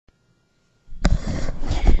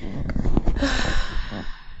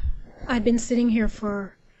I've been sitting here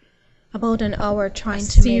for about an hour trying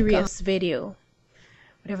to make a serious video,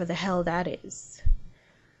 whatever the hell that is.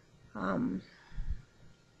 And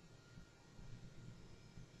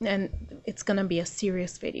it's gonna be a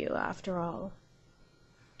serious video after all.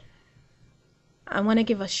 I want to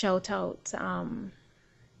give a shout out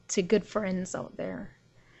to good friends out there.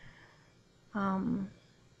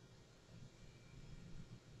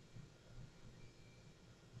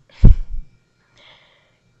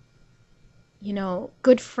 You know,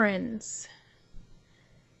 good friends,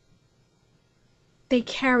 they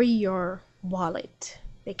carry your wallet,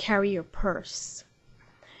 they carry your purse.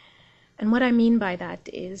 And what I mean by that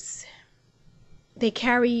is they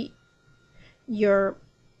carry your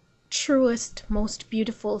truest, most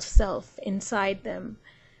beautiful self inside them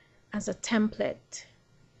as a template,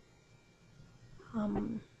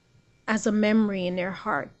 as a memory in their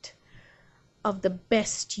heart of the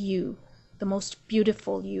best you, the most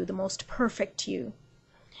beautiful you, the most perfect you.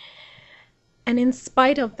 And in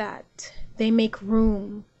spite of that, they make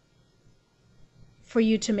room for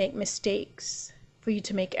you to make mistakes, for you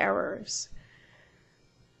to make errors.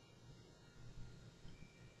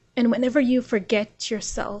 And whenever you forget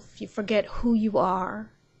yourself, you forget who you are,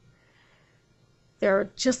 they're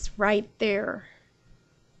just right there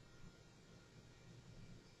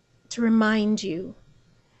to remind you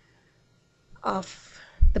of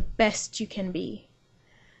the best you can be.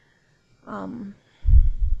 You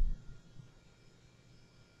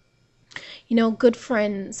know, good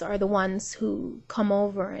friends are the ones who come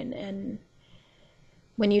over and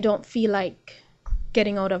when you don't feel like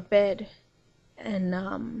getting out of bed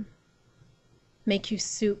and make you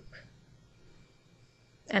soup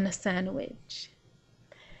and a sandwich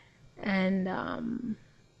and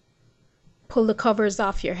pull the covers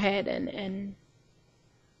off your head and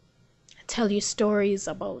tell you stories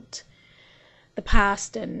about the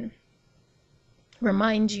past and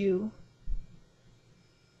remind you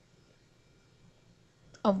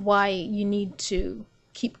of why you need to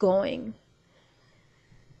keep going.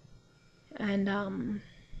 And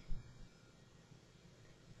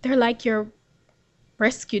they're like your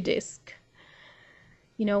rescue disc.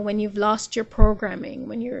 You know, when you've lost your programming,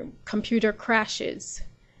 when your computer crashes,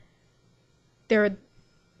 they're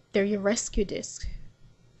your rescue disc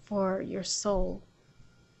for your soul.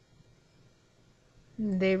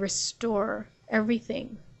 They restore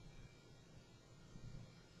everything,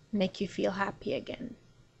 make you feel happy again.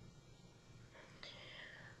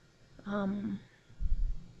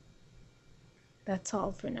 That's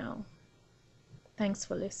all for now. Thanks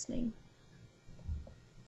for listening.